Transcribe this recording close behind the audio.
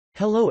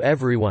Hello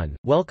everyone,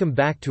 welcome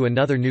back to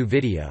another new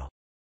video.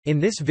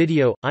 In this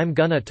video, I'm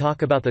gonna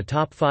talk about the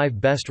top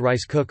 5 best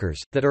rice cookers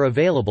that are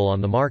available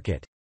on the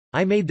market.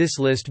 I made this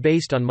list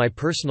based on my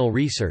personal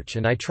research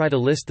and I try to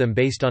list them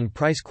based on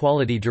price,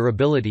 quality,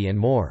 durability and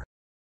more.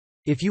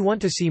 If you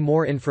want to see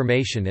more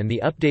information and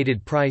the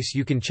updated price,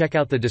 you can check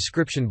out the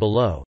description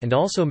below, and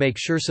also make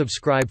sure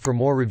subscribe for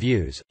more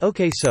reviews.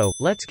 Okay, so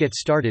let's get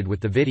started with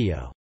the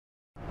video.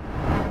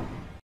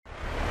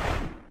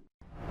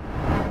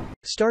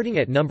 Starting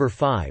at number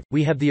 5,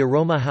 we have the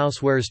Aroma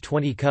Housewares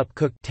 20-cup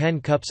cooked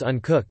 10 cups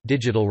uncooked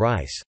digital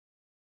rice.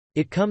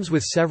 It comes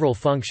with several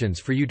functions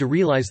for you to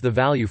realize the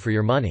value for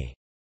your money.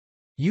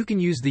 You can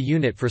use the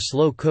unit for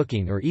slow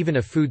cooking or even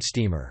a food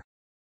steamer.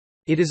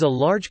 It is a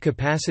large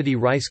capacity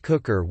rice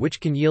cooker which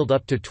can yield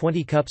up to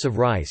 20 cups of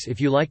rice. If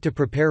you like to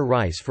prepare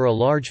rice for a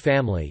large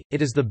family,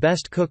 it is the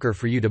best cooker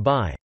for you to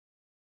buy.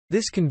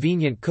 This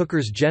convenient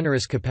cooker's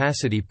generous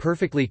capacity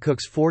perfectly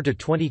cooks 4 to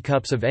 20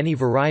 cups of any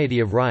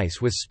variety of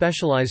rice with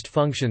specialized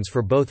functions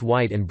for both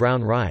white and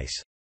brown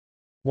rice.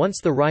 Once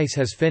the rice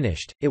has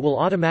finished, it will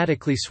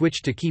automatically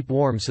switch to keep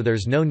warm, so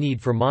there's no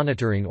need for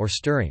monitoring or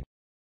stirring.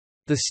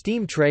 The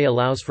steam tray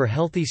allows for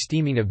healthy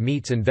steaming of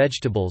meats and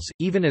vegetables,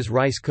 even as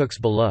rice cooks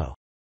below.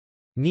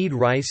 Need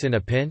rice in a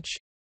pinch?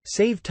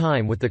 Save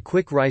time with the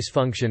quick rice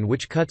function,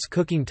 which cuts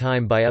cooking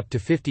time by up to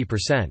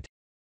 50%.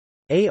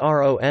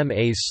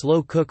 Aroma's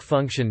slow cook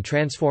function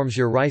transforms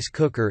your rice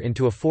cooker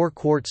into a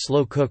 4-quart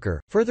slow cooker,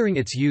 furthering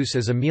its use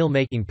as a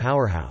meal-making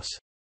powerhouse.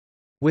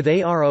 With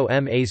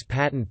Aroma's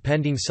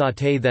patent-pending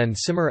sauté then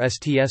simmer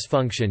STS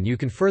function, you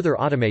can further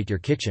automate your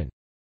kitchen.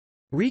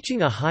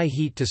 Reaching a high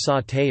heat to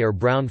sauté or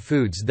brown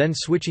foods, then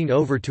switching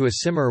over to a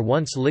simmer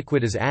once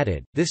liquid is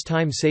added. This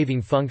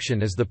time-saving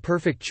function is the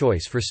perfect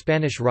choice for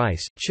Spanish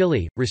rice,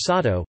 chili,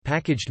 risotto,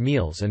 packaged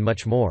meals and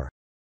much more.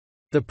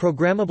 The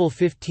programmable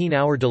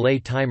 15-hour delay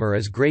timer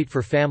is great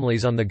for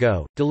families on the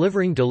go,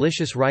 delivering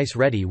delicious rice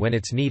ready when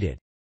it's needed.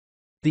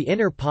 The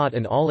inner pot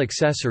and all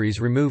accessories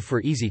remove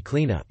for easy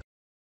cleanup.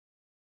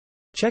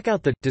 Check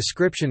out the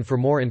description for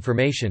more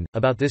information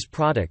about this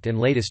product and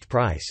latest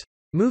price.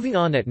 Moving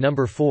on, at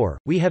number 4,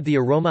 we have the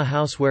Aroma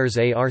Housewares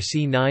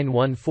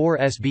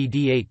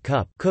ARC914SBD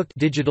 8-cup cooked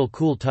digital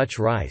cool touch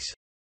rice.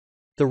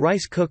 The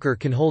rice cooker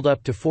can hold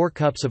up to 4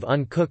 cups of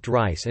uncooked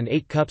rice and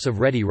 8 cups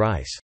of ready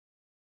rice.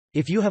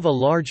 If you have a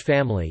large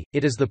family,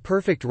 it is the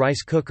perfect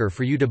rice cooker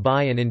for you to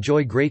buy and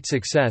enjoy great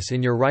success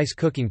in your rice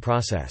cooking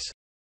process.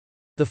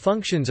 The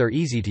functions are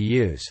easy to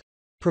use.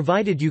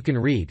 Provided you can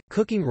read,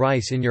 cooking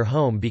rice in your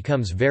home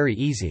becomes very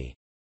easy.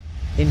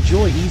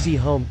 Enjoy easy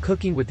home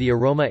cooking with the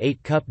Aroma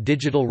 8-cup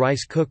digital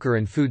rice cooker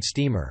and food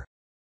steamer.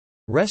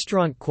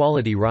 Restaurant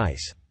quality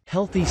rice.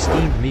 Healthy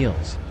steamed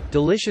meals.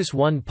 Delicious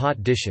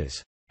one-pot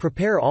dishes.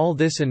 Prepare all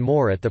this and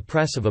more at the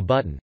press of a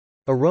button.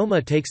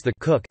 Aroma takes the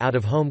cook out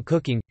of home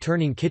cooking,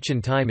 turning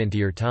kitchen time into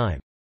your time.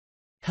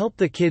 Help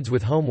the kids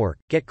with homework,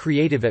 get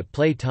creative at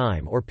play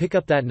time, or pick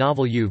up that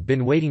novel you've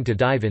been waiting to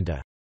dive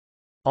into.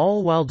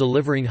 All while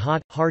delivering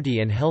hot, hearty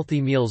and healthy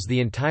meals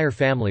the entire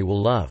family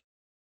will love.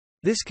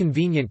 This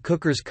convenient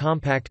cooker's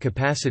compact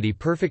capacity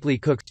perfectly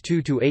cooks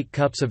 2 to 8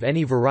 cups of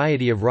any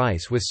variety of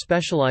rice with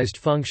specialized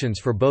functions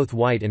for both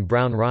white and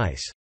brown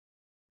rice.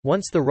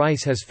 Once the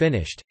rice has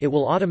finished, it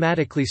will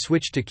automatically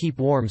switch to keep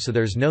warm, so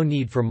there's no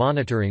need for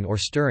monitoring or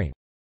stirring.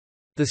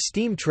 The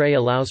steam tray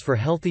allows for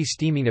healthy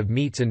steaming of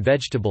meats and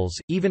vegetables,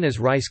 even as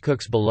rice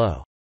cooks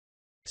below.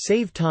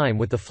 Save time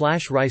with the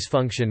flash rice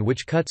function,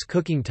 which cuts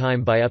cooking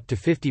time by up to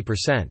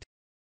 50%.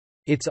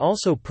 It's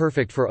also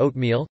perfect for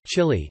oatmeal,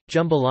 chili,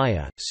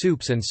 jambalaya,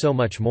 soups and so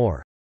much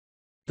more.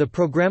 The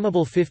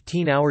programmable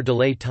 15-hour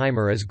delay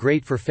timer is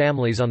great for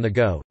families on the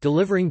go,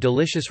 delivering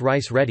delicious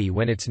rice ready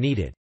when it's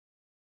needed.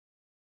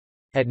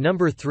 At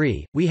number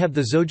 3, we have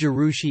the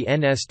Zojirushi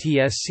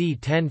NSTSC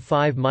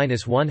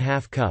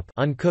 10-5-1/2 cup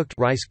uncooked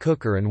rice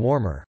cooker and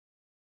warmer.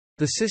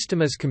 The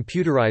system is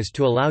computerized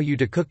to allow you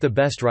to cook the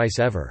best rice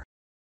ever.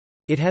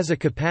 It has a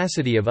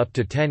capacity of up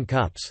to 10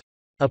 cups.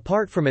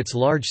 Apart from its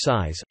large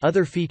size,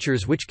 other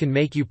features which can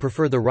make you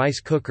prefer the rice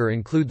cooker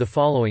include the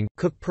following: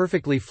 cook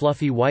perfectly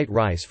fluffy white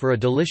rice for a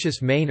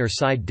delicious main or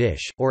side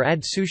dish, or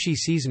add sushi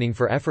seasoning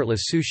for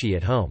effortless sushi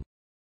at home.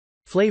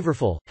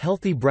 Flavorful,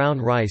 healthy brown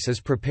rice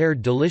is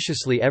prepared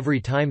deliciously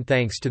every time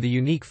thanks to the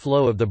unique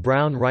flow of the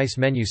brown rice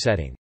menu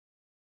setting.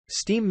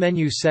 Steam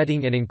menu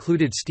setting and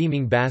included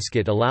steaming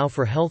basket allow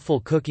for healthful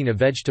cooking of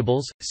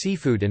vegetables,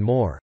 seafood and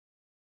more.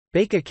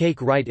 Bake a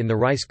cake right in the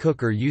rice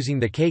cooker using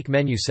the cake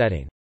menu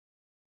setting.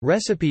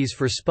 Recipes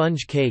for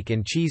sponge cake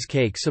and cheese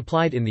cake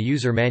supplied in the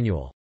user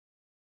manual.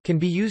 Can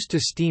be used to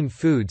steam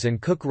foods and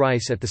cook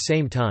rice at the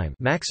same time.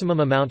 Maximum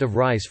amount of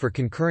rice for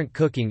concurrent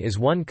cooking is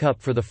 1 cup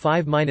for the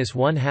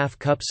 5-1/2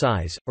 cup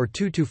size, or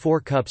 2 to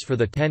 4 cups for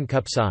the 10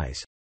 cup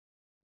size.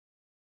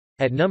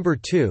 At number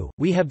 2,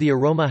 we have the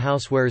Aroma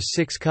Housewares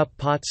 6-cup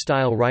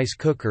pot-style rice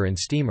cooker and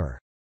steamer.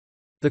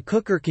 The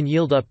cooker can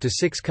yield up to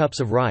 6 cups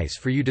of rice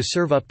for you to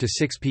serve up to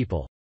 6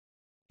 people.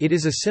 It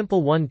is a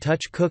simple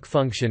one-touch cook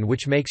function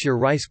which makes your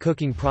rice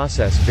cooking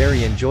process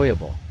very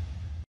enjoyable.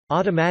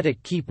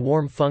 Automatic keep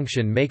warm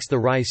function makes the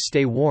rice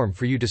stay warm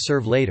for you to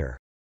serve later.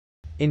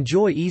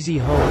 Enjoy easy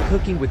home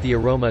cooking with the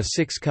Aroma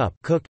 6-cup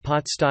cooked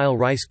pot-style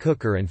rice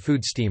cooker and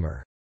food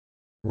steamer.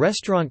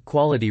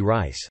 Restaurant-quality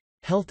rice.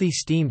 Healthy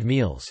steamed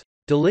meals.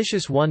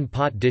 Delicious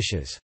one-pot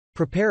dishes.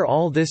 Prepare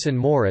all this and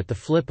more at the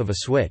flip of a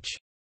switch.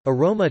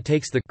 Aroma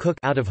takes the cook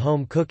out of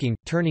home cooking,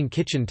 turning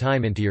kitchen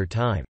time into your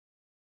time.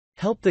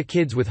 Help the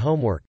kids with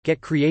homework,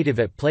 get creative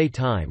at play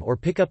time, or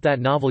pick up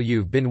that novel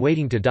you've been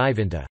waiting to dive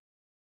into.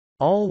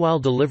 All while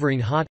delivering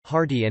hot,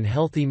 hearty and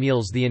healthy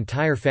meals the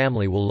entire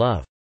family will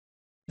love.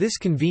 This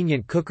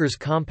convenient cooker's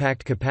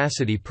compact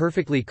capacity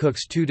perfectly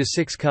cooks 2 to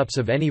 6 cups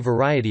of any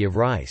variety of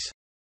rice.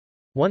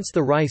 Once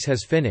the rice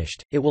has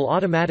finished, it will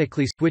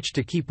automatically switch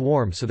to keep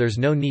warm, so there's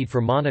no need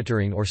for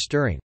monitoring or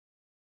stirring.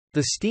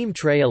 The steam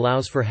tray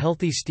allows for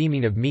healthy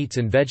steaming of meats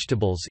and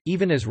vegetables,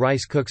 even as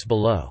rice cooks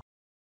below.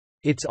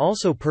 It's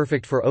also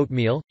perfect for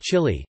oatmeal,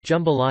 chili,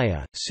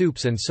 jambalaya,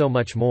 soups and so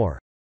much more.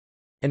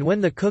 And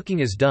when the cooking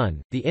is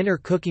done, the inner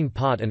cooking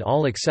pot and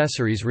all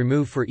accessories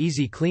remove for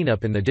easy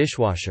cleanup in the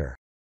dishwasher.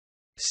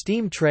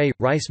 Steam tray,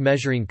 rice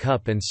measuring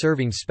cup and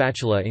serving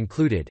spatula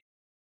included.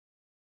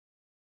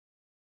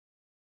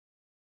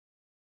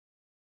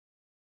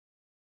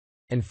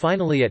 And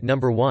finally at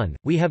number 1,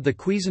 we have the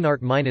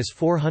Cuisinart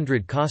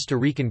 -400 Costa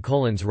Rican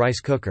colons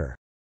rice cooker.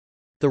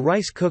 The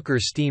rice cooker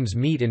steams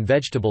meat and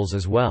vegetables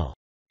as well.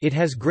 It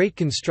has great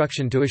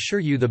construction to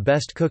assure you the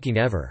best cooking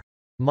ever.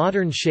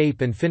 Modern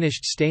shape and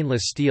finished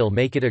stainless steel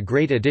make it a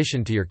great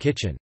addition to your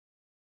kitchen.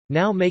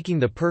 Now making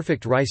the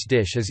perfect rice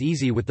dish is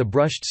easy with the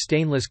brushed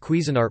stainless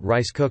Cuisinart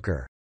rice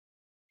cooker.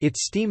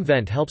 Its steam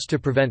vent helps to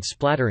prevent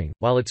splattering,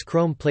 while its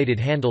chrome-plated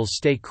handles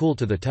stay cool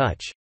to the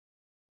touch.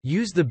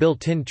 Use the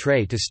built-in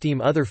tray to steam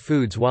other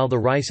foods while the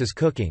rice is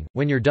cooking.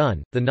 When you're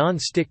done, the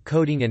non-stick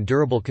coating and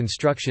durable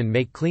construction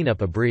make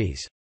cleanup a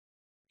breeze.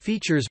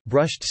 Features: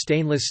 brushed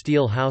stainless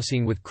steel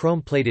housing with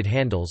chrome-plated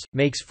handles,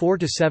 makes 4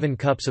 to 7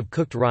 cups of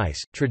cooked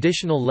rice,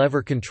 traditional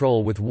lever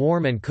control with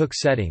warm and cook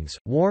settings,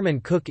 warm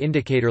and cook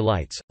indicator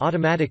lights,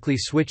 automatically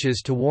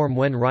switches to warm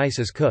when rice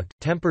is cooked,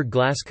 tempered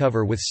glass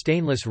cover with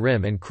stainless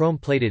rim and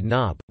chrome-plated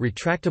knob,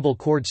 retractable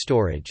cord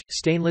storage,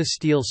 stainless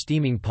steel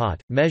steaming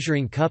pot,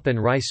 measuring cup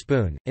and rice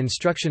spoon,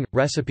 instruction,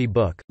 recipe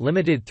book,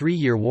 limited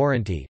 3-year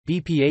warranty,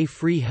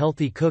 BPA-free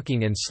healthy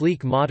cooking and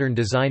sleek modern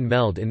design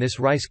meld in this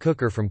rice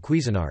cooker from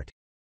Cuisinart.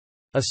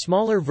 A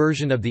smaller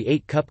version of the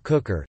 8-cup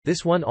cooker,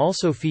 this one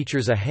also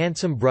features a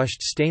handsome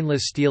brushed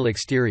stainless steel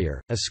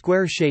exterior, a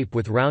square shape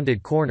with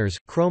rounded corners,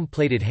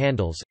 chrome-plated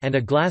handles, and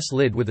a glass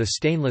lid with a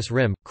stainless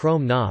rim,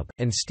 chrome knob,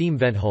 and steam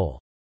vent hole.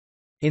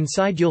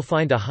 Inside you'll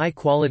find a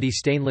high-quality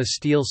stainless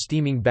steel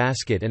steaming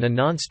basket and a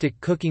non-stick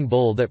cooking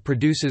bowl that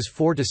produces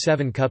 4 to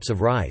 7 cups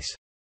of rice.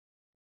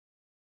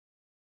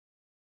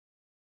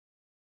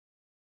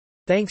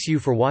 Thanks you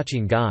for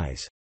watching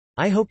guys.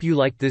 I hope you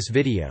liked this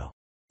video.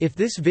 If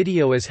this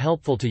video is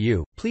helpful to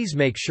you, please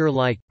make sure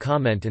like,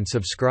 comment and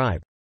subscribe.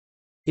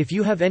 If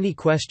you have any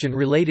question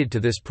related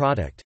to this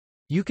product,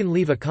 you can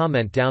leave a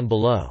comment down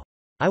below.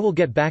 I will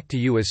get back to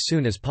you as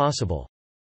soon as possible.